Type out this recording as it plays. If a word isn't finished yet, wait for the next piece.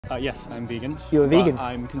Yes, I'm vegan. You're a vegan?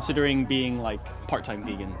 I'm considering being like part-time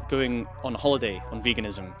vegan, going on holiday on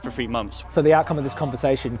veganism for 3 months. So the outcome of this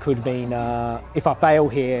conversation could mean if I fail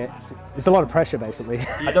here, there's a lot of pressure basically.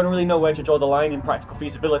 I don't really know where to draw the line in practical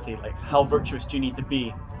feasibility. Like, how virtuous do you need to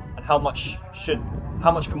be, and how much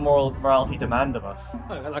can morality demand of us?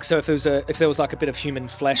 Like, so if there was like a bit of human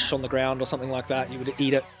flesh on the ground or something like that, you would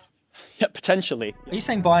eat it? Yeah, potentially. Are you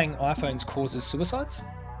saying buying iPhones causes suicides?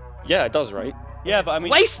 Yeah, it does, right? Yeah, but I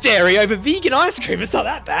mean, Waste dairy over vegan ice cream, it's not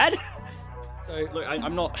that bad. So look,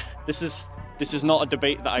 I'm not. This is not a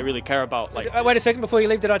debate that I really care about. Like, wait a second, before you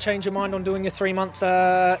leave, did I change your mind on doing a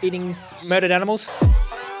 3-month eating murdered animals?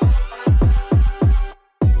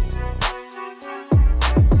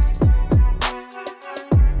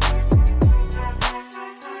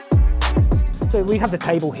 So we have the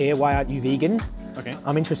table here, why aren't you vegan? okay.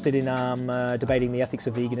 I'm interested in debating the ethics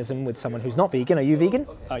of veganism with someone who's not vegan. Are you vegan?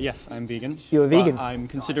 Yes, I'm vegan. You're a vegan? I'm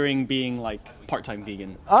considering being like part-time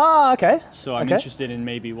vegan. Ah, okay. So I'm interested in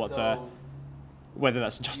maybe whether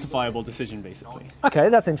that's a justifiable decision, basically. Okay,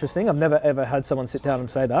 that's interesting. I've never ever had someone sit down and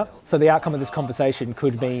say that. So the outcome of this conversation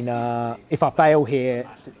could mean if I fail here,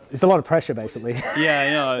 there's a lot of pressure, basically. Yeah,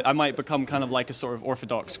 you know, I might become kind of like a sort of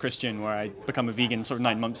orthodox Christian where I become a vegan sort of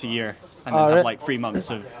 9 months a year and then have like 3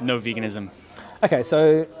 months of no veganism. Okay,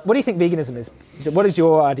 so what do you think veganism is? What is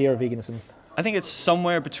your idea of veganism? I think it's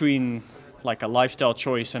somewhere between like a lifestyle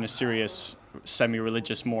choice and a serious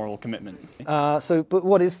semi-religious moral commitment. But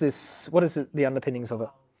what is this? What is the underpinnings of it,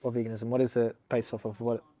 of veganism? What is it based off of?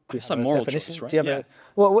 What? It's a moral choice, right? Do you have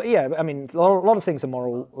yeah, I mean, a lot of things are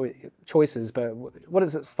moral choices, but what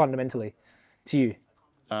is it fundamentally to you?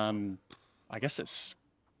 I guess it's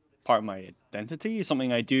part of my identity. It's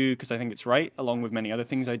something I do because I think it's right, along with many other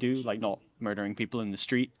things I do, like not murdering people in the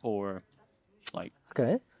street or like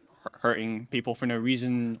hurting people for no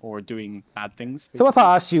reason or doing bad things. So if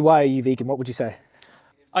I asked you why are you vegan, what would you say?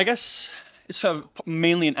 I guess it's sort of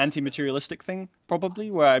mainly an anti-materialistic thing,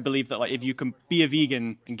 probably, where I believe that like if you can be a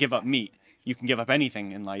vegan and give up meat, you can give up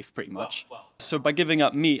anything in life, pretty much. So by giving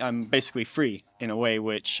up meat, I'm basically free in a way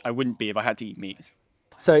which I wouldn't be if I had to eat meat.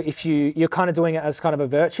 So if you're kind of doing it as kind of a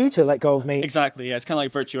virtue to let go of meat. Exactly, yeah. It's kind of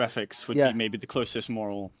like virtue ethics would be maybe the closest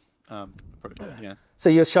moral approach, yeah. So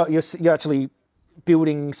you're actually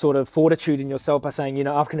building sort of fortitude in yourself by saying, you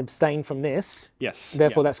know, I can abstain from this. Yes.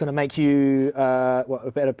 Therefore, that's going to make you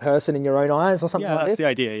a better person in your own eyes or something like this? Yeah,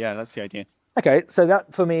 that's the idea. Yeah, that's the idea. Okay, so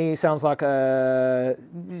that for me sounds like a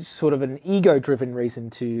sort of an ego-driven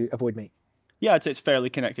reason to avoid meat. Yeah, it's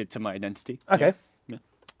fairly connected to my identity. Okay. Yeah.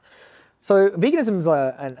 So veganism is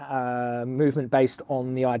a movement based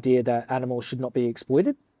on the idea that animals should not be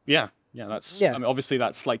exploited? Yeah, that's, I mean, obviously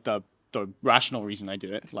that's like the rational reason I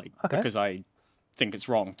do it, like, because I think it's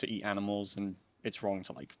wrong to eat animals and it's wrong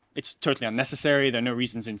to like, it's totally unnecessary. There are no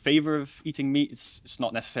reasons in favor of eating meat. It's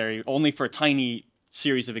not necessary. Only for a tiny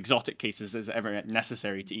series of exotic cases is it ever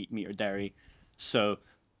necessary to eat meat or dairy. So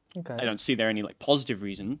I don't see there any like positive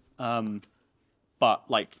reason. But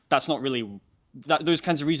like, that's not really, those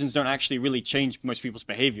kinds of reasons don't actually really change most people's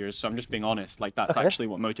behaviors. So I'm just being honest, like that's actually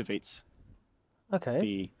what motivates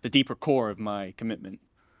the deeper core of my commitment.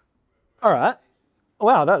 All right.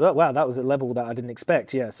 Wow, that was a level that I didn't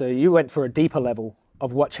expect. Yeah, so you went for a deeper level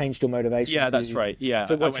of what changed your motivation. Yeah, that's right. Yeah,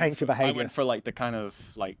 so what changed your behavior? I went for like the kind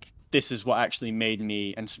of like this is what actually made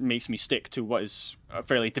me and makes me stick to what is a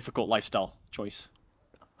fairly difficult lifestyle choice.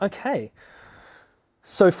 Okay,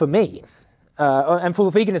 so for me, and for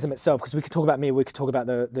veganism itself, because we could talk about me, we could talk about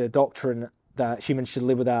the doctrine that humans should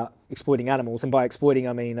live without exploiting animals, and by exploiting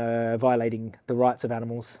I mean violating the rights of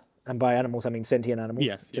animals. And by animals, I mean sentient animals,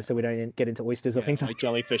 just so we don't get into oysters or things like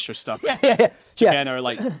jellyfish or stuff. Yeah. Are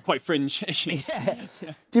like quite fringe issues.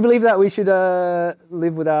 Do you believe that we should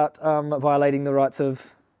live without violating the rights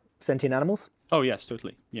of sentient animals? Oh, yes,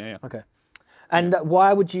 totally. Yeah. Okay. And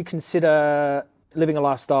why would you consider living a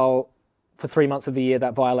lifestyle for 3 months of the year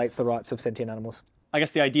that violates the rights of sentient animals? I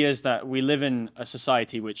guess the idea is that we live in a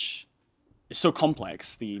society which is so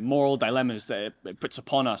complex. The moral dilemmas that it puts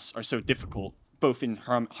upon us are so difficult, both in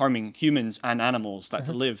harming humans and animals, that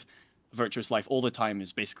to live a virtuous life all the time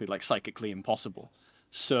is basically like psychically impossible.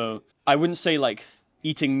 So I wouldn't say like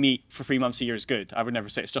eating meat for 3 months a year is good. I would never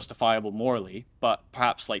say it's justifiable morally, but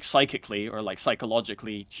perhaps like psychically or like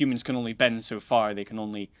psychologically, humans can only bend so far, they can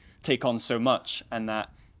only take on so much, and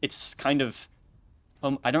that it's kind of,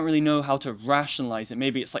 I don't really know how to rationalize it.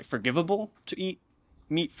 Maybe it's like forgivable to eat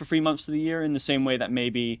meat for 3 months of the year in the same way that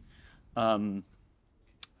maybe,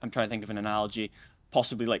 I'm trying to think of an analogy.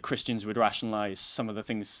 Possibly like Christians would rationalize some of the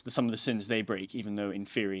things, some of the sins they break, even though in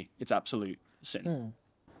theory it's absolute sin.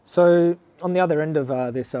 So on the other end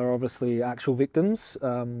of this are obviously actual victims.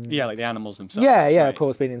 Yeah, like the animals themselves. Yeah, yeah, right. of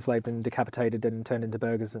course, being enslaved and decapitated and turned into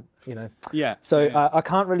burgers, you know. Yeah. So yeah. I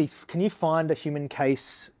can't really. Can you find a human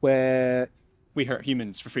case where? We hurt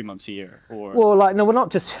humans for 3 months a year, or Well, like no, we're not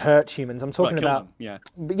just hurt humans. I'm talking kill about them, yeah.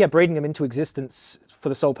 yeah, breeding them into existence for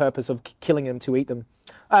the sole purpose of killing them to eat them.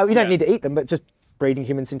 You don't need to eat them, but just breeding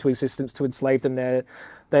humans into existence to enslave them.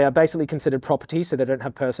 They are basically considered property, so they don't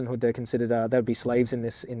have personhood. They're considered they would be slaves in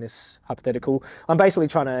this hypothetical. I'm basically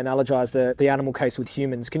trying to analogize the animal case with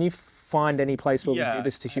humans. Can you find any place where we do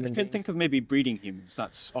this to human I beings? can think of maybe breeding humans.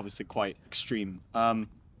 That's obviously quite extreme.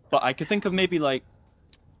 But I could think of maybe like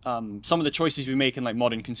some of the choices we make in like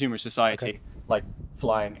modern consumer society, Like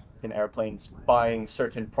flying in airplanes, buying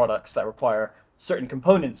certain products that require certain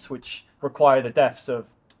components, which require the deaths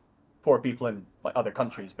of poor people in like other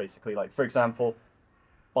countries, basically. Like, for example,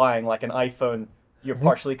 buying like an iPhone, you're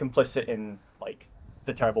partially complicit in like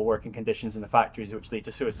the terrible working conditions in the factories, which lead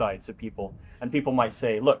to suicides of people. And people might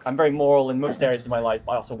say, look, I'm very moral in most areas of my life,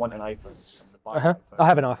 but I also want an iPhone. I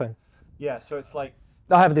have an iPhone. Yeah, so it's like,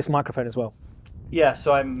 I have this microphone as well. yeah,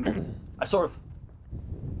 so I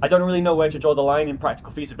don't really know where to draw the line in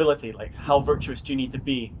practical feasibility. Like, how virtuous do you need to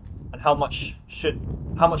be, and how much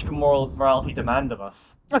can morality demand of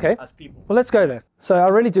us Okay. as people? Well, let's go there. So I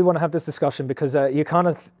really do want to have this discussion because you kind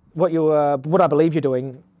of what I believe you're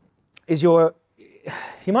doing is you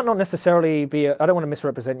might not necessarily be. I don't want to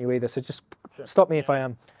misrepresent you either. So just stop me if I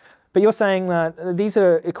am. But you're saying that these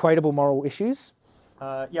are equatable moral issues.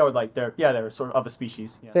 Yeah, or like they're sort of a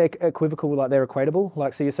species. Yeah. They're equivocal, like they're equatable.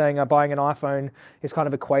 Like, so you're saying buying an iPhone is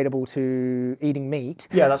kind of equatable to eating meat.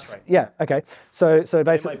 Yeah, that's right. Yeah. Okay. So It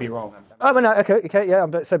basically, might be wrong. oh no. Okay. Yeah.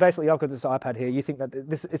 But so basically, I've got this iPad here. You think that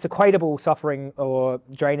it's equatable suffering or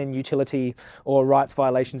drain in utility or rights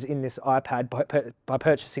violations in this iPad by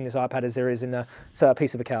purchasing this iPad as there is in a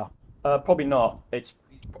piece of a cow? Probably not. It's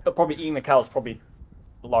probably eating the cow is probably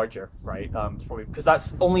larger, right? It's probably because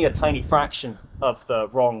that's only a tiny fraction of the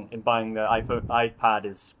wrong in buying the iPad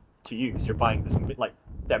is to use. You're buying this, like,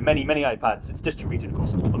 there are many iPads. It's distributed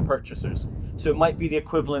across all the purchasers, so it might be the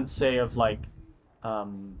equivalent, say, of like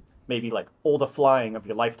maybe like all the flying of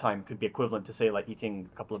your lifetime could be equivalent to, say, like eating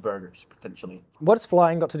a couple of burgers potentially. What has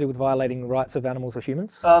flying got to do with violating rights of animals or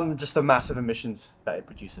humans? Just the massive emissions that it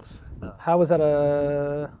produces. How is that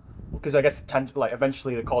a? Because I guess like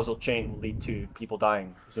eventually the causal chain will lead to people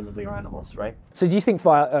dying, presumably, or animals, right? So do you think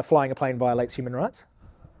flying a plane violates human rights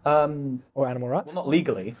or animal rights? Well, not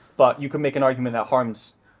legally, but you can make an argument that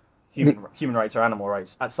harms human rights or animal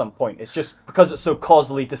rights at some point. It's just because it's so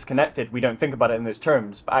causally disconnected, we don't think about it in those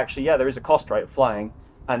terms. But actually, yeah, there is a cost, right, of flying.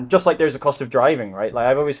 And just like there's a cost of driving, right? Like,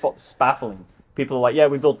 I've always thought this is baffling. People are like, yeah,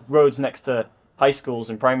 we build roads next to high schools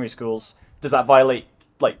and primary schools. Does that violate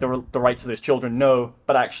like the rights of those children? No,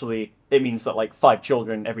 but actually it means that like 5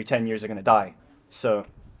 children every 10 years are going to die. So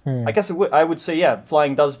I guess I would say, yeah,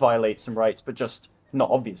 flying does violate some rights, but just not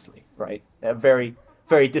obviously, right? They're very,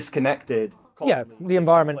 very disconnected. Yeah, the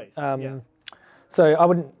environment. Yeah. So I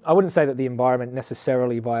wouldn't say that the environment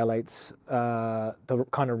necessarily violates the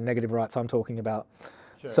kind of negative rights I'm talking about.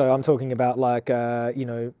 Sure. So I'm talking about like you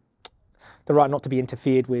know, the right not to be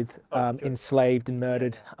interfered with, enslaved and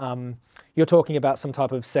murdered. You're talking about some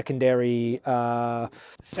type of secondary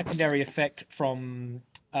effect from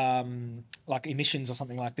like emissions or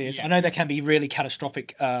something like this. Yeah. I know there can be really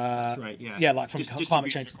catastrophic. right, yeah. Yeah, like from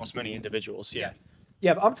climate change across many individuals. Yeah.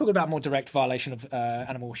 Yeah, but I'm talking about more direct violation of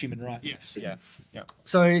animal or human rights. Yes. Yeah. Yeah.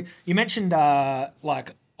 So you mentioned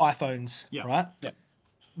like iPhones, Yeah. right? Yeah.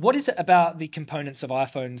 What is it about the components of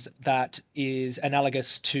iPhones that is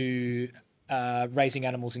analogous to raising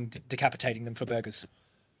animals and decapitating them for burgers?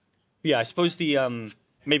 Yeah, I suppose the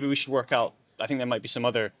maybe we should work out. I think there might be some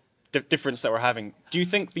other difference that we're having. Do you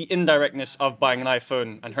think the indirectness of buying an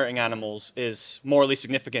iPhone and hurting animals is morally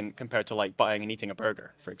significant compared to like buying and eating a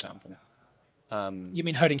burger, for example? You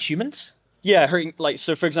mean hurting humans? Yeah, hurting, like,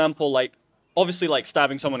 so for example, like, obviously, like,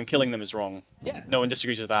 stabbing someone and killing them is wrong. Yeah. No one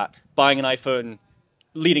disagrees with that. Buying an iPhone,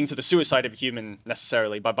 leading to the suicide of a human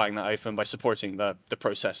necessarily by buying that iPhone, by supporting the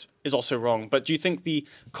process, is also wrong. But do you think the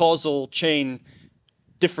causal chain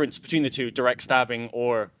difference between the two, direct stabbing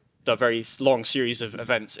or the very long series of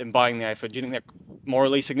events in buying the iPhone, do you think they're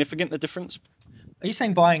morally significant, the difference? Are you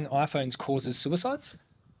saying buying iPhones causes suicides?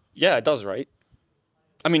 Yeah, it does, right?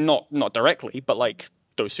 I mean, not directly, but like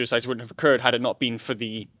those suicides wouldn't have occurred had it not been for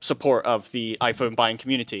the support of the iPhone buying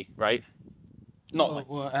community, right? Not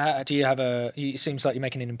like, do you have it seems like you're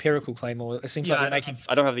making an empirical claim, or it seems like you're making...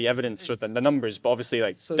 I don't have the evidence or the numbers, but obviously,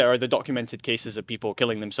 like, there are the documented cases of people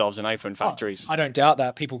killing themselves in iPhone factories. I don't doubt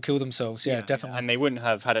that people kill themselves. Yeah, definitely. And they wouldn't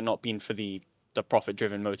have had it not been for the the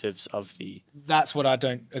profit-driven motives of the. That's what I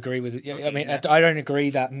don't agree with. I mean, I don't agree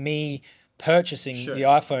that me purchasing the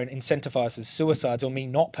iPhone incentivizes suicides, or me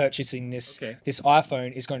not purchasing this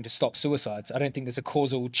iPhone is going to stop suicides. I don't think there's a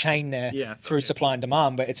causal chain there through supply and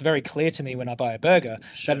demand, but it's very clear to me when I buy a burger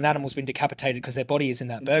that an animal's been decapitated because their body is in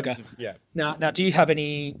that burger. Now, do you have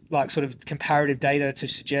any like sort of comparative data to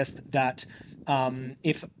suggest that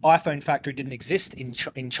if iPhone factory didn't exist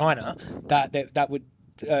in China, that would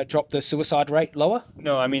drop the suicide rate lower?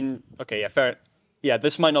 No, I mean, okay, yeah, fair. Yeah,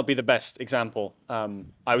 this might not be the best example.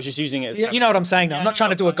 I was just using it as... You know what I'm saying now. I'm not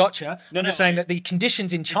trying to do a gotcha. I'm just saying that the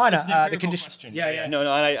conditions in China are the conditions... No,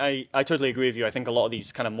 I totally agree with you. I think a lot of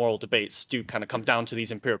these kind of moral debates do kind of come down to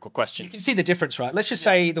these empirical questions. You can see the difference, right? Let's just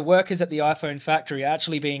say the workers at the iPhone factory are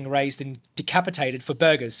actually being raised and decapitated for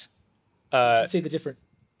burgers. See the difference.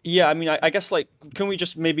 Yeah, I mean, I guess, like, can we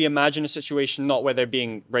just maybe imagine a situation not where they're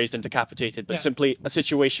being raised and decapitated, but simply a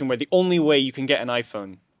situation where the only way you can get an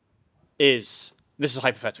iPhone is... This is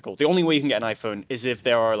hypothetical. The only way you can get an iPhone is if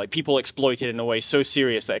there are like people exploited in a way so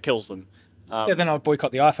serious that it kills them. Then I would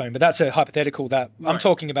boycott the iPhone. But that's a hypothetical. That I'm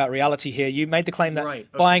talking about reality here. You made the claim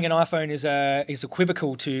that buying an iPhone is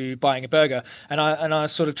equivocal to buying a burger, and I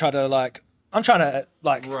sort of try to like I'm trying to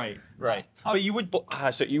like right. But you would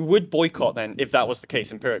so you would boycott then if that was the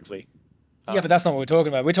case empirically. Yeah, but that's not what we're talking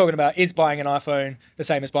about. We're talking about is buying an iPhone the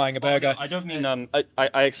same as buying a burger. I don't mean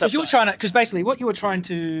I accept. Because basically what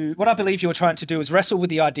I believe you were trying to do is wrestle with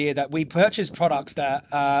the idea that we purchase products that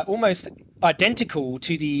are almost identical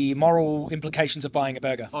to the moral implications of buying a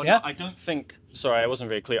burger. Oh, yeah, no, I don't think. Sorry, I wasn't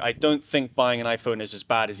very clear. I don't think buying an iPhone is as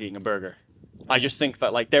bad as eating a burger. I just think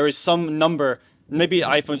that like there is some number. Maybe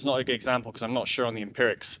iPhone's not a good example because I'm not sure on the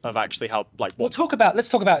empirics of actually how like. Let's talk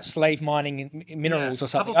about slave mining minerals or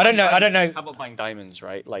something. I don't know. How about buying diamonds,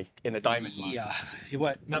 right? Like in the diamond mine. Yeah, you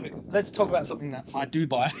won't. No, let's talk about something that I do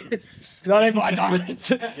buy. I don't buy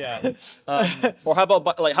diamonds. Or how about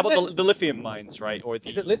the lithium mines, right? Or the,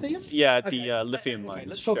 is it lithium? Yeah, the lithium mines.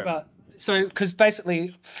 Let's talk about because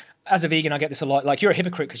basically, as a vegan, I get this a lot. Like you're a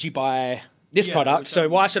hypocrite because you buy this product, so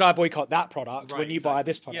why should I boycott that product when you buy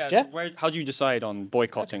this product? Yeah. So how do you decide on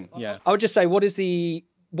boycotting? Yeah. I would just say, what is the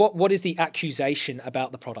accusation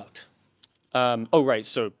about the product? Oh right.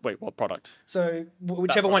 So wait, what product? So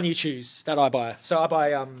whichever one you choose that I buy. So I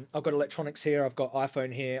buy. I've got electronics here. I've got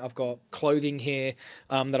iPhone here. I've got clothing here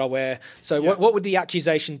that I wear. So what would the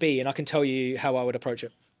accusation be? And I can tell you how I would approach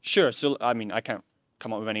it. Sure. So I mean, I can't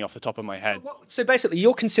come up with any off the top of my head. So basically,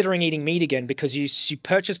 you're considering eating meat again because you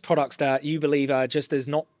purchase products that you believe are just as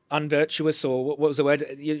not unvirtuous, or what was the word?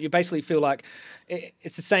 You basically feel like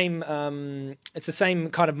it's the same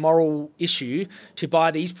kind of moral issue to buy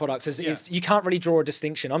these products. You can't really draw a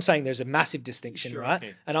distinction. I'm saying there's a massive distinction, right?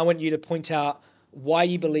 Okay. And I want you to point out why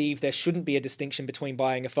you believe there shouldn't be a distinction between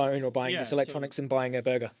buying a phone or buying this electronics and buying a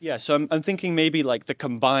burger. Yeah. So I'm thinking maybe like the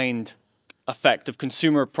combined effect of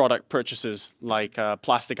consumer product purchases like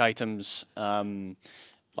plastic items,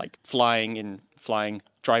 like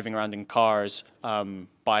driving around in cars,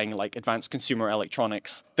 buying like advanced consumer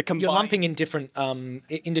electronics. You're lumping in different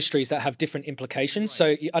industries that have different implications.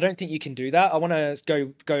 So I don't think you can do that. I want to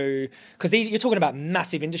go because you're talking about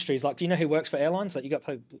massive industries. Like, do you know who works for airlines? Like, you got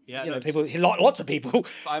people, lots of people.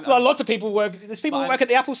 Lots of people work. There's people who work at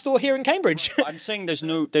the Apple store here in Cambridge. I'm saying there's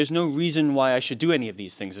no reason why I should do any of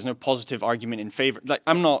these things. There's no positive argument in favor. Like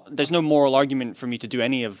there's no moral argument for me to do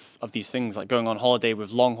any of these things. Like going on holiday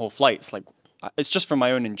with long haul flights. Like it's just for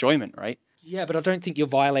my own enjoyment, right? Yeah, but I don't think you're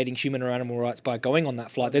violating human or animal rights by going on that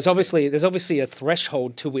flight. There's obviously a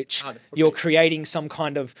threshold to which you're creating some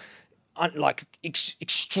kind of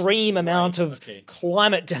extreme amount of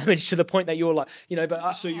climate damage to the point that you're like,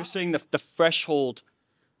 But so you're saying the threshold,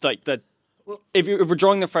 like that. If we're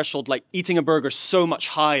drawing the threshold, like eating a burger so much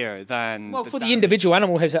higher than for the individual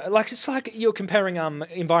animal has it's like you're comparing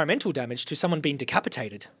environmental damage to someone being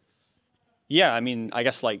decapitated. Yeah, I mean, I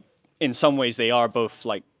guess like in some ways they are both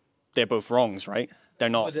like. They're both wrongs, right? They're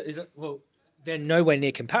not. They're nowhere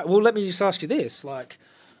near comparable. Well, let me just ask you this: like,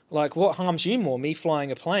 what harms you more? Me flying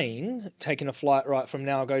a plane, taking a flight right from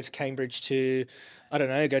now, go to Cambridge to, I don't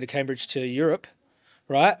know, go to Cambridge to Europe,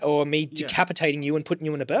 right? Or me decapitating you and putting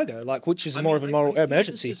you in a burger? Like, which is more of a moral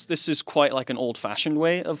emergency? This is quite like an old-fashioned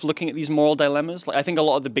way of looking at these moral dilemmas. Like, I think a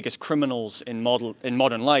lot of the biggest criminals in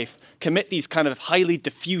modern life commit these kind of highly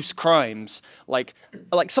diffuse crimes, like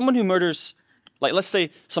someone who murders. Like, let's say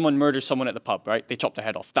someone murders someone at the pub, right? They chop their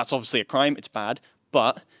head off. That's obviously a crime. It's bad.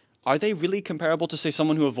 But are they really comparable to, say,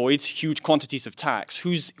 someone who avoids huge quantities of tax?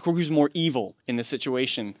 Who's more evil in this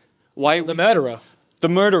situation? Why the murderer? The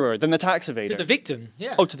murderer, then the tax evader. The victim,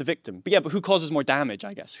 yeah. Oh, to the victim. But yeah, but who causes more damage,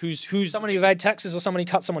 I guess? Who's Somebody who evade taxes or somebody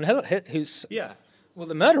cut someone who's Yeah. well,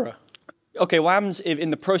 the murderer. Okay, what happens if in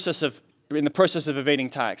the process of evading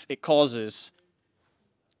tax, it causes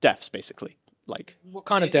deaths, basically? Like, What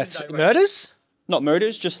kind of deaths? Murders? not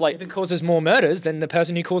murders, just like If it causes more murders, then the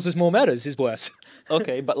person who causes more murders is worse.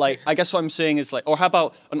 okay, but like I guess what I'm saying is like, or how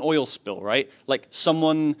about an oil spill, right? Like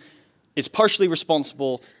someone is partially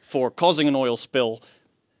responsible for causing an oil spill,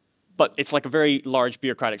 but it's like a very large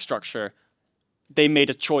bureaucratic structure. They made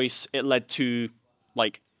a choice. It led to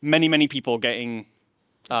like many people getting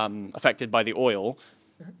affected by the oil,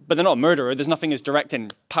 but they're not a murderer. There's nothing as direct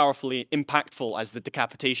and powerfully impactful as the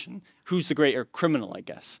decapitation. Who's the greater criminal, I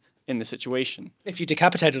guess, in the situation? If you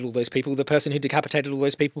decapitated all those people, the person who decapitated all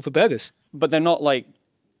those people for burgers. But they're not like.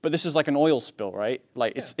 But this is like an oil spill, right?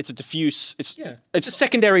 Like it's a diffuse. It's a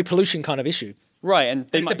secondary pollution kind of issue. right, and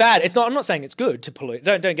they It's might, a bad. It's not. I'm not saying it's good to pollute.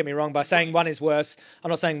 Don't get me wrong. By saying one is worse, I'm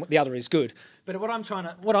not saying the other is good. But what I'm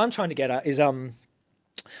trying to get at is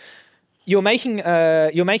you're making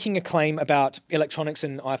a claim about electronics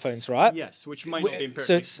and iPhones, right? yes, which might not be so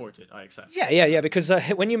empirically it's- supported. I accept. Yeah. Because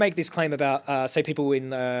when you make this claim about, say, people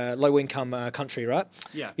in low-income country, right?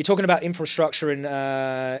 Yeah. You're talking about infrastructure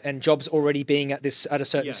and jobs already being at a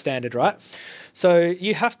certain Yes. standard, right? So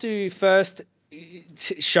you have to first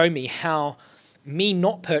show me how me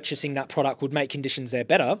not purchasing that product would make conditions there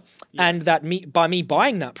better, and that by me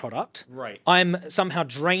buying that product, Right. I'm somehow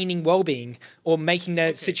draining well-being or making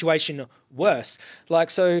their situation worse. Like,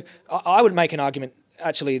 so I would make an argument.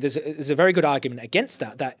 Actually, there's a very good argument against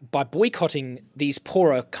that by boycotting these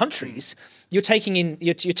poorer countries, you're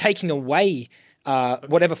taking away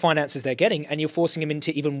whatever finances they're getting, and you're forcing them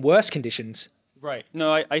into even worse conditions. Right.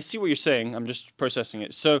 No, I see what you're saying. I'm just processing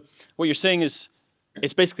it. So what you're saying is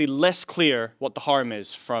it's basically less clear what the harm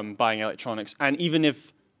is from buying electronics. And even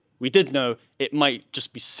if we did know, it might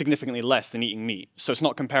just be significantly less than eating meat. So it's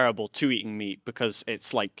not comparable to eating meat because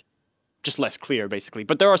it's like just less clear, basically.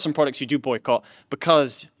 But there are some products you do boycott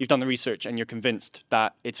because you've done the research and you're convinced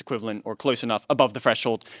that it's equivalent or close enough above the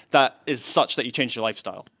threshold that is such that you change your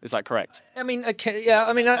lifestyle. Is that correct? I mean, okay, yeah.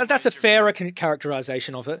 I mean, that's a fairer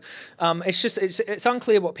characterization of it. It's just it's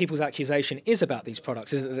unclear what people's accusation is about these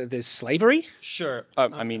products. Is it that there's slavery? Sure.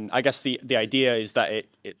 I mean, I guess the idea is that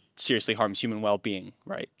it seriously harms human well-being,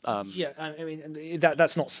 right? Yeah, I mean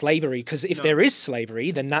that's not slavery, because if there is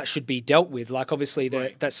slavery, then that should be dealt with. Like obviously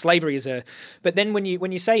that slavery is a, but then when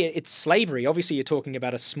you say it's slavery, obviously you're talking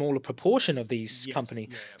about a smaller proportion of these company.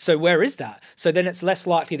 Yeah. So where is that? So then it's less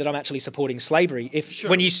likely that I'm actually supporting slavery. If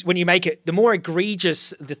when you make it, the more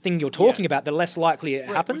egregious the thing you're talking about, the less likely it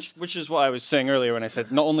happens. Which is what I was saying earlier when I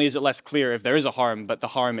said not only is it less clear if there is a harm, but the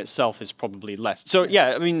harm itself is probably less. So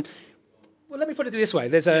yeah, I mean. Well, let me put it this way: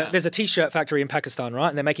 there's a T-shirt factory in Pakistan, right?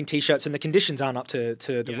 And they're making T-shirts, and the conditions aren't up to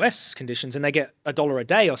the West's conditions, and they get $1 a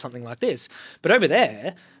day or something like this. But over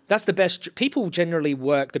there, that's the best. People generally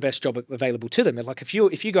work the best job available to them. And like if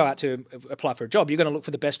you go out to apply for a job, you're going to look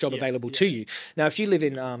for the best job available to you. Now, if you live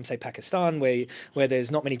in say Pakistan, where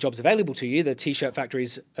there's not many jobs available to you, the T-shirt factory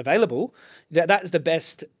is available. That is the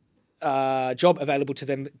best job available to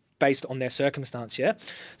them based on their circumstance, yeah?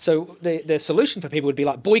 So the solution for people would be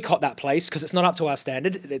like boycott that place because it's not up to our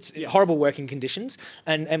standard, it's horrible working conditions,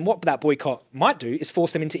 and what that boycott might do is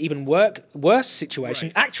force them into even worse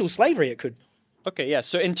situation, actual slavery it could. Okay, yeah,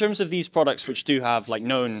 so in terms of these products which do have like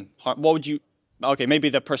known harm, what would you, okay, maybe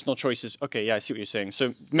their personal choices, okay, yeah, I see what you're saying.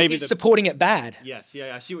 So maybe supporting it bad. Yes,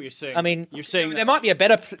 yeah, I see what you're saying. I mean, you're saying there might be a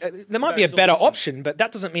better option, but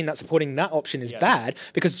that doesn't mean that supporting that option is bad,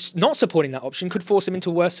 because not supporting that option could force them into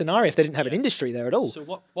a worse scenario if they didn't have an industry there at all.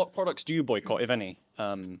 So what products do you boycott, if any?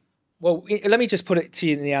 Well, let me just put it to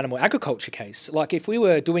you in the animal agriculture case. Like if we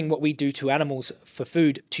were doing what we do to animals for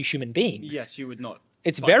food to human beings, yes, you would not.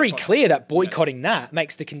 It's very clear that boycotting that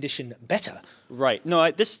makes the condition better. Right. No,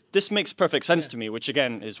 this makes perfect sense to me, which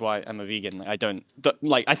again is why I'm a vegan. I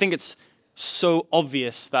think it's so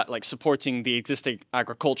obvious that like supporting the existing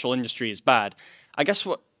agricultural industry is bad. I guess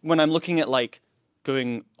when I'm looking at like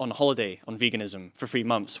going on holiday on veganism for 3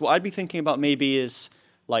 months, what I'd be thinking about maybe is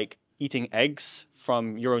like eating eggs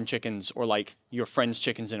from your own chickens or like your friend's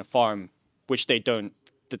chickens in a farm, which they don't,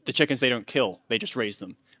 the chickens they don't kill, they just raise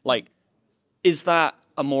them. Like, is that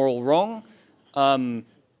a moral wrong?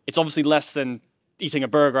 It's obviously less than eating a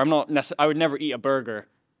burger. I would never eat a burger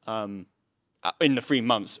in the 3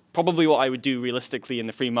 months. Probably what I would do realistically in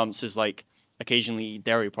the 3 months is like occasionally eat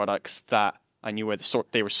dairy products that I knew where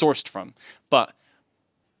they were sourced from.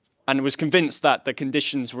 And was convinced that the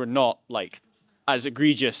conditions were not like as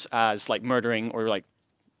egregious as like murdering or like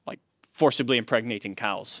forcibly impregnating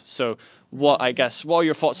cows. So what are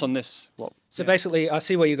your thoughts on this? So basically, I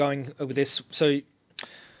see where you're going with this.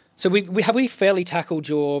 So we fairly tackled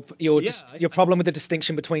your problem with the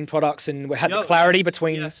distinction between products, and we had the clarity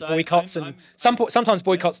between boycotts and sometimes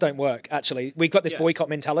boycotts don't work. Actually, we've got this boycott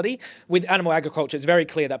mentality with animal agriculture. It's very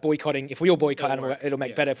clear that boycotting, if we all boycott animal, it'll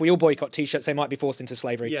make better. If we all boycott t-shirts, they might be forced into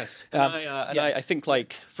slavery. Yes, I think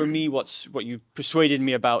like for me, what you persuaded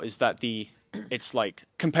me about is that it's like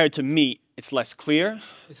compared to meat, it's less clear.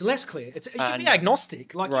 It's less clear. You can be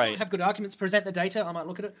agnostic. Like you don't have good arguments, present the data. I might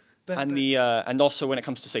look at it. And also when it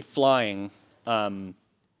comes to say flying, I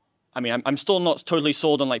mean, I'm still not totally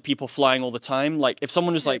sold on like people flying all the time. Like if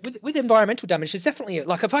someone was like with environmental damage, there's definitely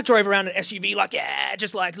like if I drove around an SUV, like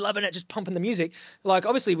just like loving it, just pumping the music. Like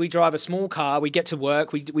obviously we drive a small car, we get to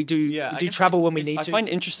work, we do travel when we need to. I find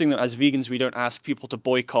it interesting that as vegans we don't ask people to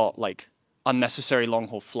boycott like unnecessary long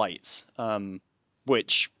haul flights,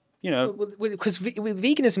 which because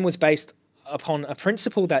veganism was based upon a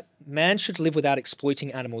principle that man should live without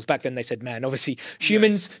exploiting animals. Back then they said man. Obviously,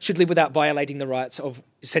 humans should live without violating the rights of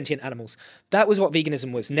sentient animals. That was what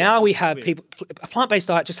veganism was. Now we have people. A plant-based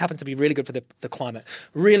diet just happens to be really good for the climate.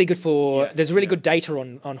 Really good for. There's really good data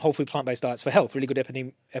on whole food plant-based diets for health. Really good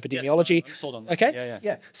epidemiology. I'm sold on that. Okay.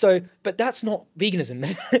 Yeah. So, but that's not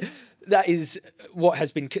veganism. That is what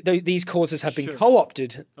has been. These causes have been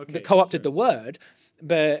co-opted. Co-opted the word.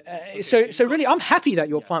 But so really, I'm happy that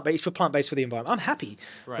you're plant-based for the environment. I'm happy,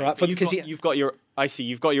 right? Because you've got your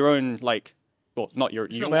own like, well, not your.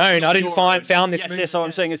 It's not my own. I didn't found this. Yes, so what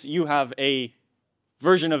I'm saying is you have a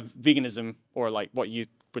version of veganism, or like what you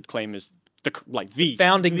would claim is the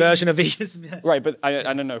founding version of veganism. Yeah. Right, but I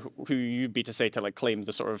don't know who you'd be to say to like claim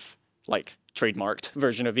the sort of like trademarked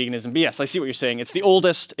version of veganism. But yes, I see what you're saying. It's the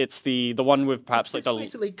oldest. It's the one with perhaps like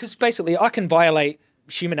basically I can violate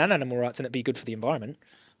human and animal rights and it'd be good for the environment.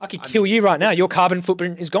 I could kill you right now. Your carbon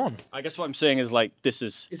footprint is gone. I guess what I'm saying is like this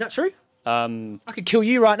is. Is that true? I could kill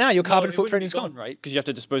you right now. Your carbon footprint is gone, right? Because you have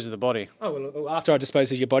to dispose of the body. Oh well, after I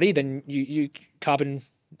dispose of your body, then you carbon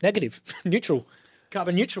negative, neutral,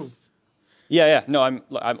 carbon neutral. Yeah. No,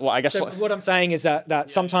 well, I guess what I'm saying is that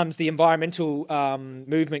sometimes the environmental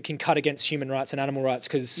movement can cut against human rights and animal rights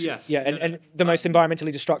because and the most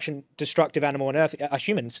environmentally destructive animal on earth are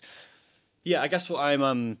humans. Yeah, I guess what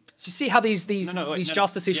I'm. So you see how these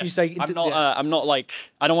justice issues say. I'm not like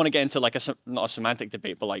I don't want to get into like not a semantic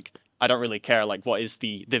debate, but like I don't really care like what is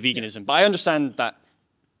the veganism. But I understand that.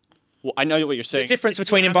 Well, I know what you're saying. The difference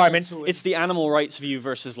between environmental. It's the animal rights view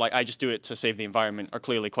versus like I just do it to save the environment are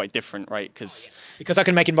clearly quite different, right? Because I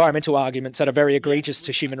can make environmental arguments that are very egregious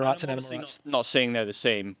to human rights and animal rights. Not saying they're the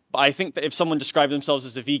same, but I think that if someone described themselves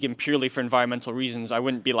as a vegan purely for environmental reasons, I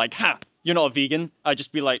wouldn't be like, "Ha, you're not a vegan." I'd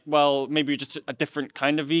just be like, "Well, maybe you're just a different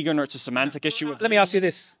kind of vegan, or it's a semantic issue." Let me ask you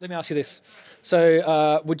this.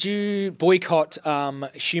 So, would you boycott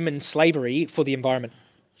human slavery for the environment?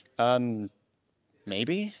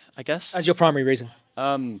 Maybe, I guess. As your primary reason?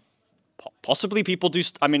 Possibly people do.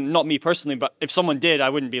 I mean, not me personally, but if someone did, I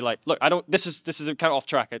wouldn't be like, look, I don't. This is kind of off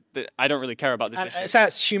track. I don't really care about this issue. So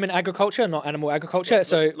it's human agriculture, not animal agriculture.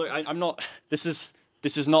 Yeah, look, I'm not.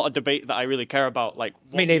 This is not a debate that I really care about. Like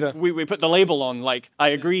me neither. We put the label on. Like I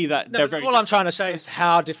agree that they're very. All I'm trying to say is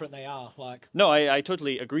how different they are. Like no, I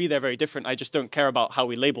totally agree they're very different. I just don't care about how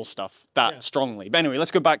we label stuff that strongly. But anyway, let's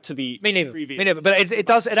go back to the me neither. previous. Me neither. But it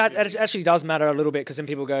actually does matter a little bit because then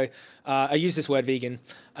people go, I use this word vegan,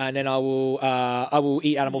 and then I will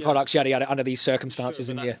eat animal products yada yada under these circumstances.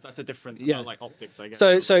 Sure, and that's a different like optics, I guess.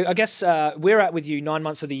 So I guess we're at with you 9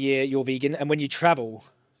 months of the year. You're vegan, and when you travel.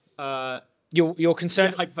 You're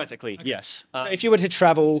concerned. Yeah, hypothetically, yes. If you were to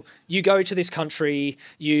travel, you go to this country,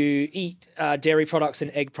 you eat dairy products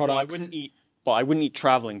and egg products. I wouldn't eat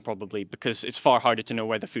traveling probably because it's far harder to know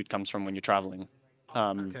where the food comes from when you're traveling.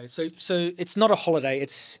 Okay, so it's not a holiday.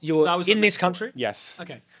 You're in this country. Yes.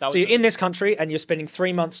 Okay. So you're in this country and you're spending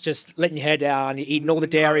 3 months just letting your hair down. You're eating all the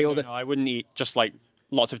dairy. No, I wouldn't eat just like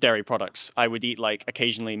lots of dairy products. I would eat like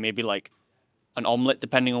occasionally maybe like an omelet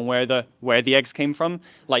depending on where the eggs came from.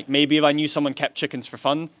 Like maybe if I knew someone kept chickens for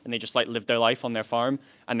fun and they just like lived their life on their farm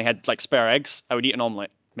and they had like spare eggs, I would eat an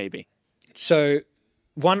omelet maybe. So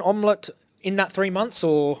one omelet in that 3 months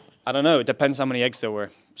or? I don't know. It depends how many eggs there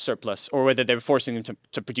were surplus or whether they were forcing them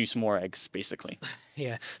to produce more eggs basically.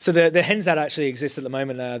 Yeah. So the hens that actually exist at the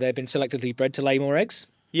moment, they've been selectively bred to lay more eggs?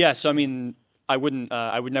 Yeah. So I mean, I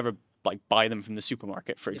would never like buy them from the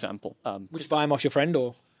supermarket, for example. Would you buy them off your friend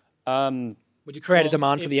or? Would you create a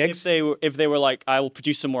demand for the eggs? If they were like, I will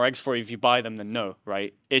produce some more eggs for you if you buy them, then no,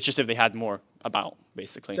 right? It's just if they had more about,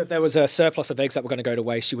 basically. So if there was a surplus of eggs that were going to go to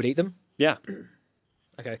waste, you would eat them? Yeah.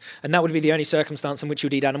 Okay, and that would be the only circumstance in which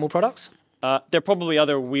you'd eat animal products? There are probably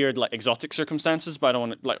other weird, like, exotic circumstances, but I don't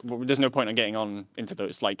want to, like, there's no point in getting on into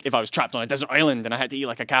those. Like, if I was trapped on a desert island and I had to eat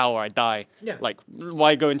like a cow or I'd die, Yeah. like,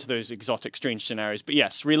 why go into those exotic, strange scenarios? But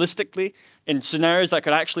yes, realistically, in scenarios that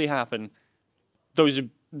could actually happen, those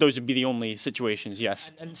would be the only situations,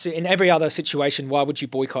 yes. And so in every other situation, why would you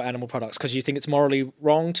boycott animal products? Because you think it's morally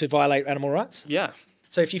wrong to violate animal rights? Yeah.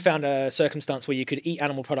 So if you found a circumstance where you could eat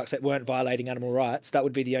animal products that weren't violating animal rights, that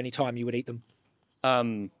would be the only time you would eat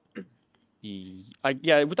them.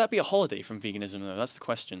 Yeah, would that be a holiday from veganism, though? That's the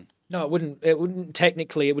question. No, it wouldn't. It wouldn't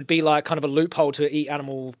technically. It would be like kind of a loophole to eat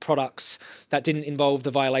animal products that didn't involve the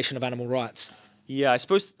violation of animal rights. Yeah, I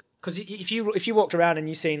suppose. Because if you walked around and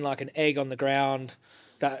you seen like an egg on the ground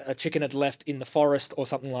that a chicken had left in the forest or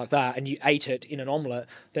something like that, and you ate it in an omelette,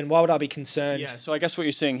 then why would I be concerned? Yeah, so I guess what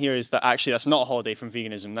you're saying here is that actually that's not a holiday from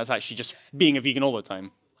veganism. That's actually just being a vegan all the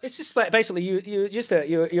time. It's just basically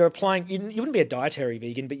you're applying. You wouldn't be a dietary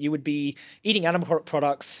vegan, but you would be eating animal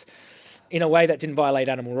products in a way that didn't violate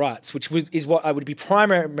animal rights, which is what I would be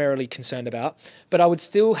primarily concerned about. But I would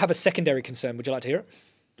still have a secondary concern. Would you like to hear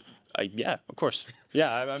it? Yeah, of course.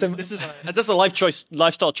 Yeah, So- this is that's a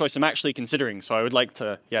lifestyle choice I'm actually considering. So I would like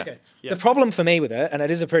to, yeah. Okay. Yeah. The problem for me with it, and it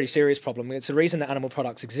is a pretty serious problem, it's the reason that animal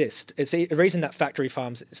products exist. It's the reason that factory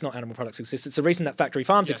farms, it's not animal products exist, it's the reason that factory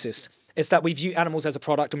farms exist. It's that we view animals as a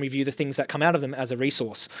product and we view the things that come out of them as a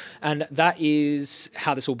resource. And that is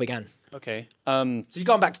how this all began. Okay. So you're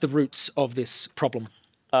going back to the roots of this problem.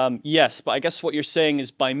 Yes, but I guess what you're saying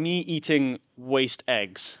is by me eating waste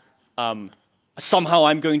eggs, somehow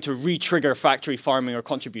I'm going to re-trigger factory farming or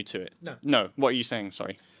contribute to it. No. No. What are you saying?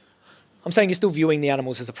 Sorry. I'm saying you're still viewing the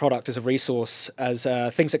animals as a product, as a resource, as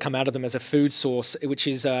things that come out of them as a food source, which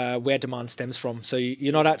is where demand stems from. So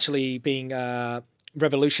you're not actually being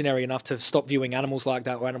revolutionary enough to stop viewing animals like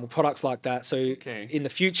that or animal products like that. So in the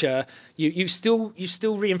future, you still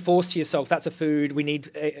reinforce to yourself that's a food we need,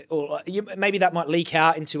 maybe that might leak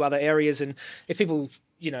out into other areas. And if people,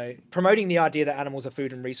 promoting the idea that animals are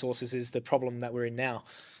food and resources is the problem that we're in now.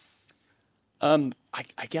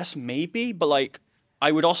 I guess maybe, but like,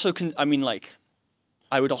 I would also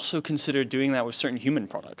consider doing that with certain human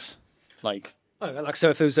products, like. Oh, like so,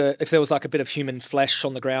 if there was like a bit of human flesh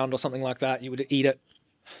on the ground or something like that, you would eat it.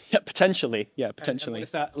 Yeah, potentially. Yeah, potentially. And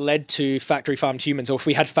if that led to factory farmed humans, or if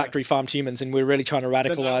we had factory farmed humans and we're really trying to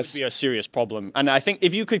radicalize, that would be a serious problem. And I think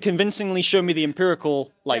if you could convincingly show me the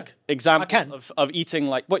empirical examples of eating,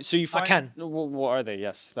 like what, so you find, I can. What are they?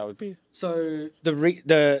 Yes, that would be. So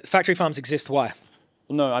the factory farms exist. Why?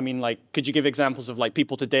 No, I mean, like, could you give examples of like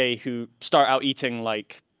people today who start out eating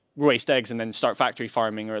like waste eggs and then start factory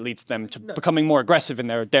farming, or it leads them to becoming more aggressive in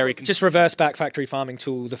their dairy? Just reverse back factory farming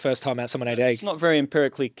till the first time out someone ate egg. It's not very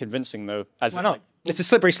empirically convincing, though. Why not? It's a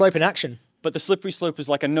slippery slope in action. But the slippery slope is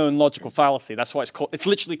like a known logical fallacy. That's why it's called. It's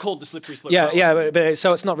literally called the slippery slope. Yeah, fallacy. yeah. But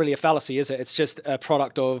so it's not really a fallacy, is it? It's just a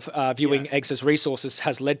product of viewing eggs as resources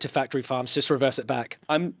has led to factory farms. Just reverse it back.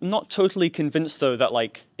 I'm not totally convinced, though, that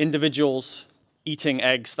like individuals eating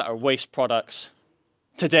eggs that are waste products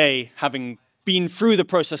today, having been through the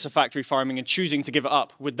process of factory farming and choosing to give it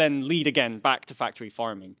up, would then lead again back to factory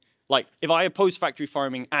farming. Like, if I oppose factory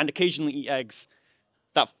farming and occasionally eat eggs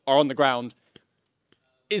that are on the ground,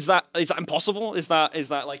 is that impossible? Is that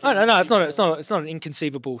like? No, it's not an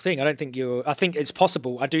inconceivable thing. I think it's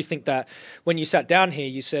possible. I do think that when you sat down here,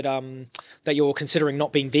 you said that you're considering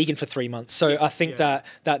not being vegan for 3 months. So I think that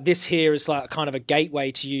this here is like kind of a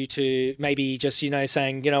gateway to you to maybe just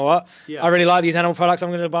saying, you know what, I really like these animal products. I'm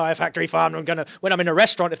going to buy a factory farm. When I'm in a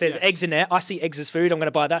restaurant, if there's eggs in there, I see eggs as food. I'm going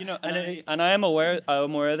to buy that. And I am aware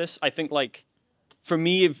of this. I think like for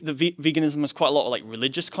me, the veganism has quite a lot of like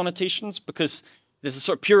religious connotations because there's a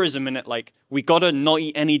sort of purism in it, like, we gotta not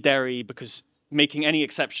eat any dairy because making any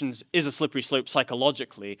exceptions is a slippery slope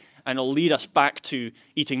psychologically, and it'll lead us back to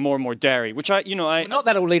eating more and more dairy, which Not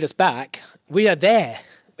that it'll lead us back. We are there.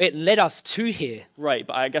 It led us to here. Right,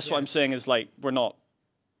 but I guess what I'm saying is, like,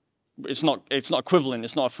 it's not equivalent,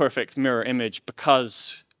 it's not a perfect mirror image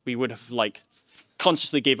because we would have, like,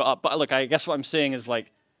 consciously gave it up. But, look, I guess what I'm saying is,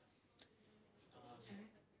 like,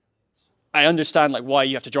 I understand like why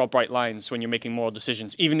you have to draw bright lines when you're making moral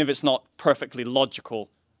decisions, even if it's not perfectly logical.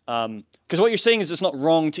 Because what you're saying is it's not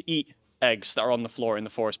wrong to eat eggs that are on the floor in the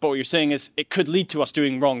forest, but what you're saying is it could lead to us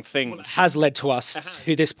doing wrong things. Well, it has led to us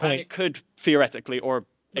to this point. And it could theoretically, or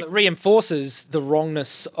it reinforces the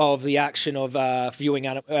wrongness of the action of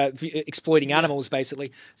exploiting animals,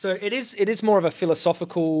 basically. So it is more of a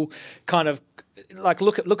philosophical kind of like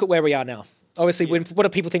look at where we are now. Obviously, what do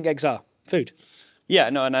people think eggs are? Food. Yeah,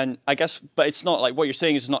 no, and I guess, but it's not like what you're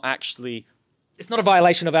saying is not actually It's not a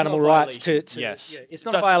violation of animal rights to yes. Yeah, it's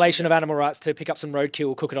not a violation of animal rights to pick up some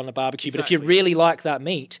roadkill, cook it on the barbecue. Exactly. But if you really like that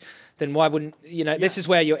meat, then why wouldn't this is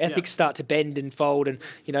where your ethics start to bend and fold, and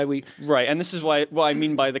right. And this is what I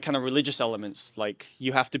mean by the kind of religious elements. Like,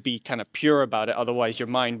 you have to be kind of pure about it, otherwise your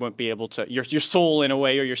mind won't be able to, your soul in a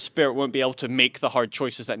way, or your spirit won't be able to make the hard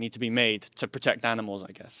choices that need to be made to protect animals,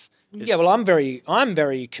 I guess. Yeah, well, I'm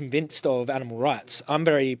very convinced of animal rights. I'm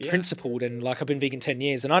very principled, and like I've been vegan 10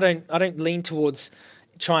 years, and I don't lean towards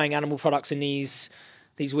trying animal products in these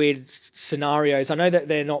weird scenarios. I know that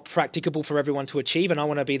they're not practicable for everyone to achieve, and I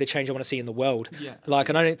want to be the change I want to see in the world. Yeah. Like,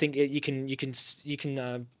 and I don't think you can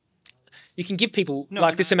give people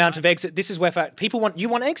this amount of eggs. This is where people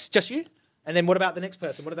want eggs, just you, and then what about the next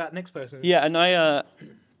person? What about the next person? Yeah, and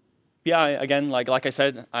again, like I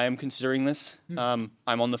said, I am considering this. I'm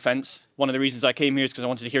on the fence. One of the reasons I came here is because I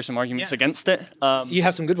wanted to hear some arguments against it. You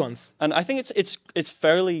have some good ones, and I think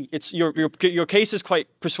your case is quite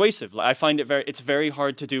persuasive. Like, I find it's very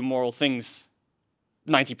hard to do moral things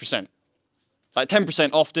 90%. Like 10%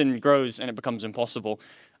 often grows and it becomes impossible.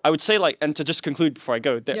 I would say, and to just conclude before I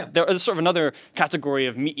go, there is sort of another category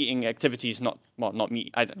of meat-eating activities, not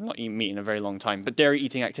meat. I've not eaten meat in a very long time, but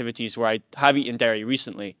dairy-eating activities where I have eaten dairy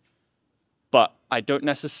recently. But I don't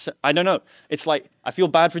know. It's like, I feel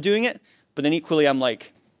bad for doing it, but then equally I'm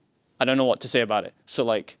like, I don't know what to say about it.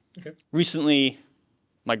 So recently,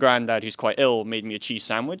 my granddad, who's quite ill, made me a cheese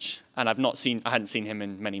sandwich, and I hadn't seen him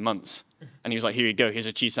in many months. And he was like, here you go, here's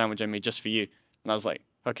a cheese sandwich I made just for you. And I was like,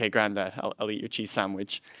 okay, granddad, I'll eat your cheese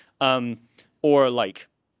sandwich. Or a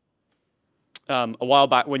while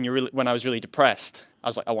back when I was really depressed, I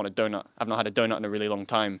was like, I want a donut. I've not had a donut in a really long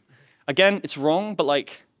time. Again, it's wrong, but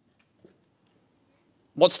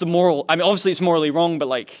what's the moral? I mean, obviously it's morally wrong, but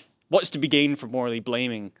what's to be gained from morally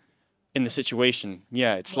blaming in the situation?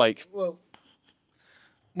 Yeah, it's Well,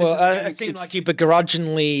 it seemed like you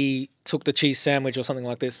begrudgingly took the cheese sandwich or something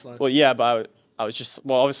like this. Well, yeah, but I was just,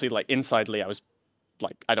 obviously, insidely, I was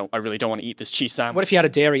like, I really don't want to eat this cheese sandwich. What if you had a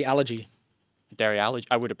dairy allergy? Dairy allergy?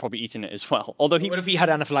 I would have probably eaten it as well. Although what if you had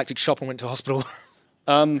anaphylactic shock and went to hospital?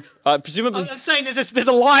 Presumably, I'm saying there's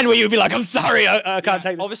a line where you'd be like, I'm sorry, I can't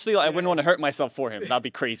take this. Obviously, I wouldn't want to hurt myself for him. That'd be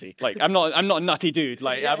crazy. I'm not a nutty dude.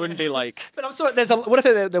 I wouldn't be like. But I'm sorry. What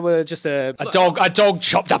if there were just a dog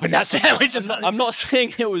chopped up in that sandwich? I'm not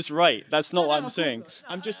saying it was right. That's not what I'm saying.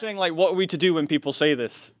 I'm just saying what are we to do when people say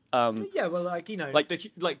this? Yeah, well,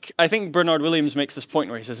 I think Bernard Williams makes this point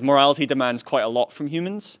where he says morality demands quite a lot from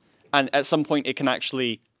humans, and at some point it can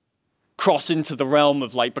actually cross into the realm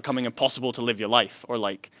of becoming impossible to live your life, or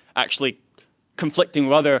actually conflicting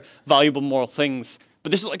with other valuable moral things.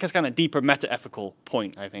 But this is a kind of deeper meta-ethical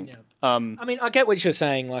point, I think. Yeah. I mean, I get what you're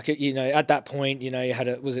saying. At that point, you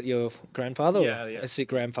had was it your grandfather? Yeah, a sick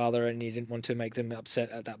grandfather, and you didn't want to make them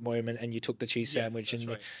upset at that moment, and you took the cheese sandwich,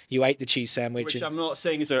 and you ate the cheese sandwich. Which I'm not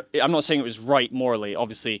saying I'm not saying it was right morally.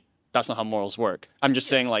 Obviously, that's not how morals work. I'm just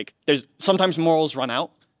saying there's sometimes morals run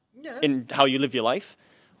out in how you live your life.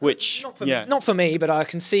 Which, not for me, but I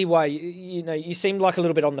can see why, you seemed like a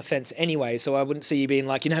little bit on the fence anyway, so I wouldn't see you being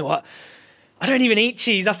like, you know what, I don't even eat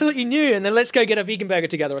cheese, I thought you knew, and then let's go get a vegan burger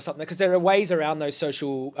together or something, because there are ways around those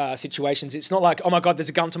social situations. It's not like, oh my God, there's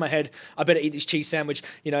a gun to my head, I better eat this cheese sandwich,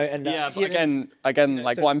 and... but again,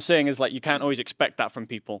 what I'm saying is, you can't always expect that from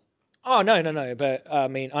people. Oh, no, but I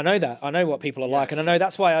mean, I know that. I know what people are like, and I know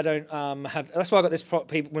that's why I don't that's why I got this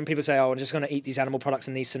when people say, oh, I'm just going to eat these animal products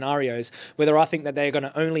in these scenarios, whether I think that they're going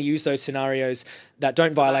to only use those scenarios that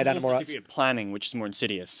don't violate animal rights. Planning, which is more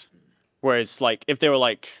insidious. Whereas, if they were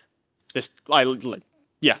I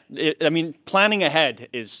mean, planning ahead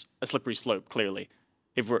is a slippery slope, clearly.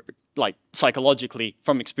 If we're, psychologically,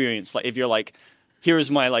 from experience, if you're here's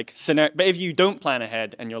my, scenario, but if you don't plan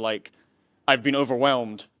ahead and you're I've been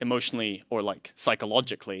overwhelmed emotionally or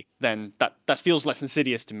psychologically, then that feels less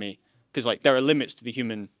insidious to me, because there are limits to the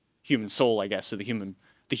human soul, I guess, or the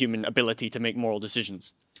human ability to make moral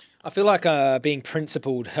decisions. I feel like being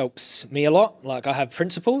principled helps me a lot. I have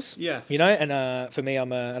principles, and for me,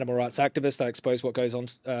 I'm an animal rights activist. I expose what goes on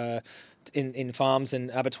in farms and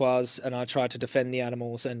abattoirs, and I try to defend the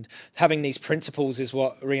animals. And having these principles is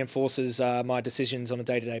what reinforces my decisions on a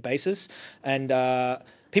day-to-day basis. And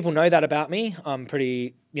people know that about me. I'm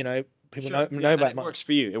pretty, people know about it. Works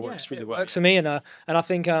for you. It works really well. It works for me, and I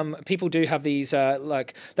think people do have these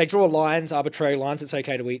they draw lines, arbitrary lines. It's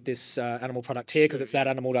okay to eat this animal product here because it's that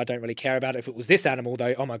animal that I don't really care about. If it was this animal,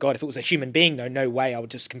 though, oh my God! If it was a human being, though, no way. I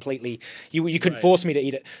would just completely. You couldn't force me to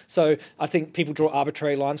eat it. So I think people draw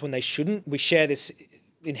arbitrary lines when they shouldn't. We share this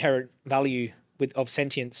inherent value of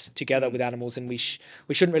sentience together with animals, and we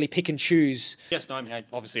shouldn't really pick and choose. Yes, no, I mean, I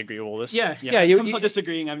obviously agree with all this. Yeah. I'm not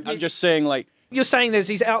disagreeing. I'm just saying, You're saying there's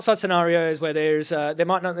these outside scenarios where there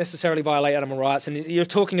might not necessarily violate animal rights, and you're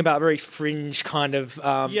talking about very fringe kind of.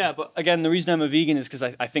 Yeah, but again, the reason I'm a vegan is because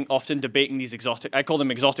I think often debating these I call them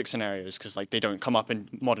exotic scenarios because like they don't come up in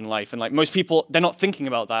modern life, and like most people, they're not thinking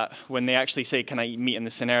about that when they actually say, "Can I eat meat in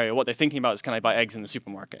this scenario?" What they're thinking about is, "Can I buy eggs in the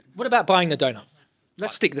supermarket?" What about buying the donut?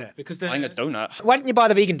 Let's stick there because Buying a donut. Why didn't you buy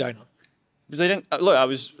the vegan donut? Because they didn't look. I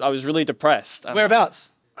was really depressed.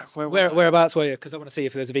 Whereabouts? Whereabouts? Were you? Because I want to see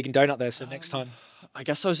if there's a vegan donut there. So next time. I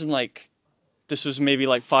guess I was in like, this was maybe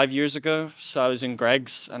like 5 years ago. So I was in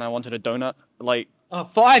Greg's and I wanted a donut. Like, oh,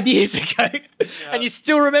 5 years ago, and you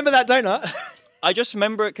still remember that donut? I just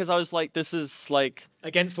remember it because I was like, this is like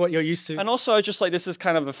against what you're used to. And also, I was just like, this is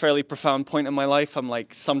kind of a fairly profound point in my life. I'm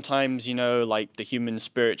like, sometimes, you know, like the human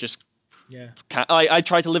spirit just. Yeah. I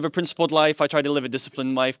try to live a principled life. I try to live a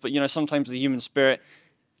disciplined life. But, you know, sometimes the human spirit,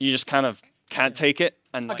 you just kind of can't take it.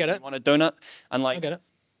 And like, I get it. You want a donut. And like, I get it.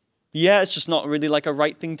 Yeah, it's just not really like a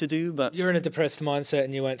right thing to do. But you're in a depressed mindset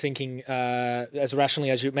and you weren't thinking as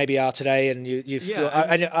rationally as you maybe are today. And you feel,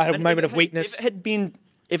 I had a moment of weakness. If it had been,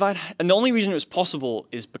 and the only reason it was possible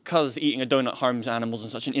is because eating a donut harms animals in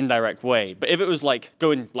such an indirect way. But if it was like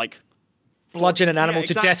going like, bludgeon an animal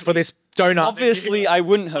to death for this donut. Obviously, I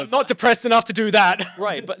wouldn't have. I'm not depressed enough to do that.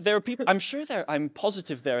 Right, but there are people, I'm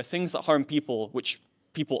positive there are things that harm people, which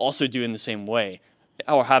people also do in the same way,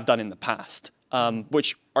 or have done in the past,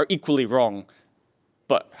 which are equally wrong,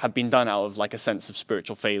 but have been done out of like a sense of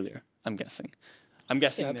spiritual failure, I'm guessing.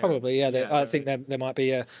 Yeah, probably, yeah. I think there might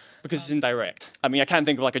be a... Because it's indirect. I mean, I can't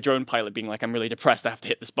think of like a drone pilot being like, I'm really depressed, I have to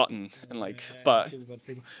hit this button, and like, but...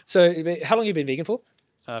 So, how long have you been vegan for?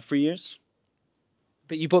 3 years.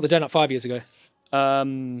 But you bought the donut 5 years ago.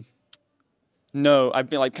 No, I've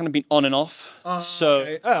been like kind of been on and off. So,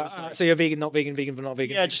 okay. So you're vegan, not vegan, vegan but not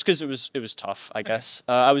vegan. Yeah, just because it was tough, I guess.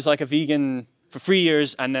 I was like a vegan for 3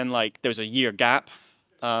 years, and then like there was a year gap,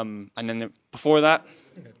 and then before that,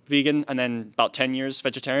 vegan, and then about 10 years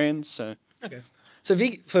vegetarian. So. Okay. So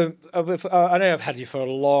vegan, I know I've had you for a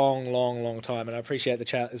long time, and I appreciate the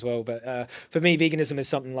chat as well. But for me, veganism is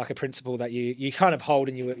something like a principle that you kind of hold,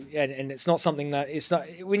 and it's not something that it's not.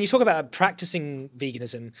 When you talk about practicing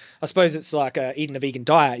veganism, I suppose it's like eating a vegan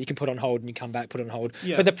diet. You can put on hold and you come back, put on hold.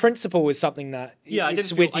 Yeah. But the principle is something that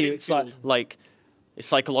it's with you. It's like it's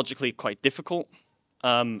psychologically quite difficult.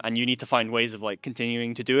 And you need to find ways of like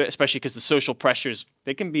continuing to do it, especially because the social pressures,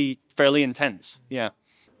 they can be fairly intense. Yeah.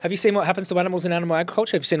 Have you seen what happens to animals in animal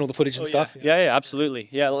agriculture? Have you seen all the footage and stuff? Yeah, absolutely.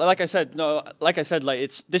 Yeah, like I said,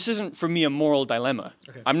 like this isn't for me a moral dilemma.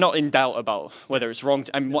 Okay. I'm not in doubt about whether it's wrong.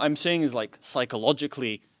 What I'm saying is like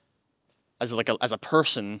psychologically, as a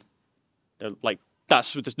person, like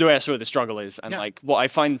that's where the struggle is. And like what I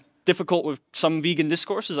find difficult with some vegan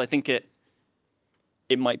discourses, I think it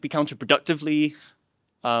might be counterproductively,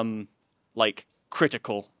 like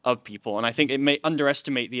critical of people, and I think it may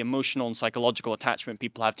underestimate the emotional and psychological attachment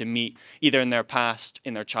people have to meat, either in their past,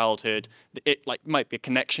 in their childhood. It like might be a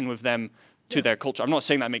connection with them to their culture. I'm not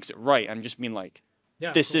saying that makes it right. I'm just mean like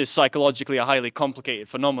this is psychologically a highly complicated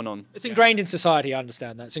phenomenon. It's ingrained in society. I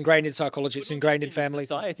understand that. It's ingrained in psychology. It's ingrained in family.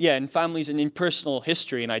 Yeah, in families and in personal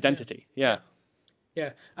history and identity. Yeah.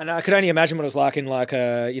 And I could only imagine what it was like in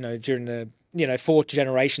during the 4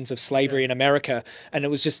 generations of slavery in America, and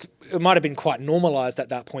it might have been quite normalized at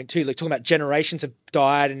that point too. Like talking about generations have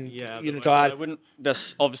died and died.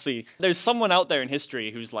 There's someone out there in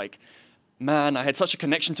history who's like, man, I had such a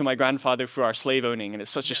connection to my grandfather through our slave owning, and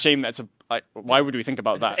it's such a shame that why would we think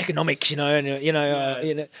about that? Economics,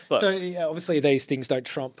 So obviously these things don't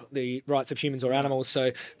trump the rights of humans or animals.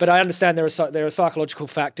 So, but I understand there are psychological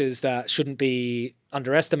factors that shouldn't be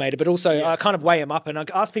underestimated, but also I kind of weigh them up, and I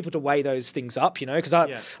ask people to weigh those things up, because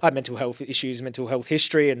I had mental health issues, mental health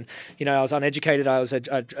history, and I was uneducated. I was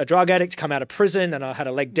a drug addict, come out of prison, and I had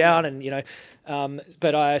a leg down, and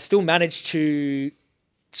but I still managed to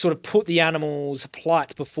sort of put the animal's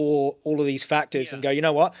plight before all of these factors and go, you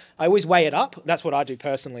know what? I always weigh it up. That's what I do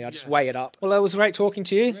personally. I just weigh it up. Well, it was great talking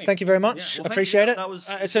to you. Great. Thank you very much. Well, appreciate it. That was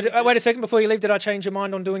wait a second before you leave. Did I change your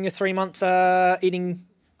mind on doing a 3-month eating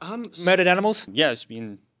murdered animals? Yeah, it's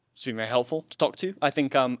been very helpful to talk to. I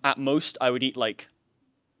think at most I would eat like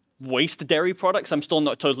waste dairy products. I'm still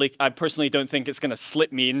not totally. I personally don't think it's going to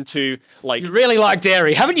slip me into like. You really like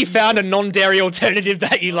dairy. Haven't you found a non-dairy alternative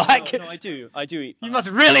that you like? No, I do eat. You must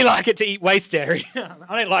really like it to eat waste dairy.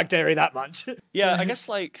 I don't like dairy that much. Yeah, I guess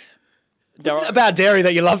like. What's about dairy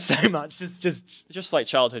that you love so much? Just like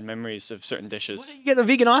childhood memories of certain dishes. What do you get? The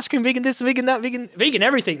vegan ice cream, vegan this, vegan that, vegan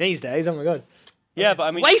everything these days. Oh my god. Yeah, but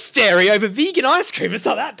I mean. Waste dairy over vegan ice cream. It's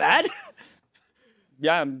not that bad.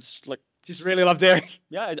 Yeah, I'm just like. Just really love dairy.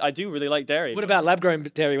 Yeah, I do really like dairy. What about lab-grown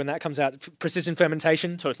dairy when that comes out? Precision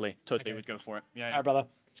fermentation? Totally would go for it. Yeah. All right, brother.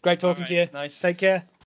 It's great talking to you. Nice. Take care.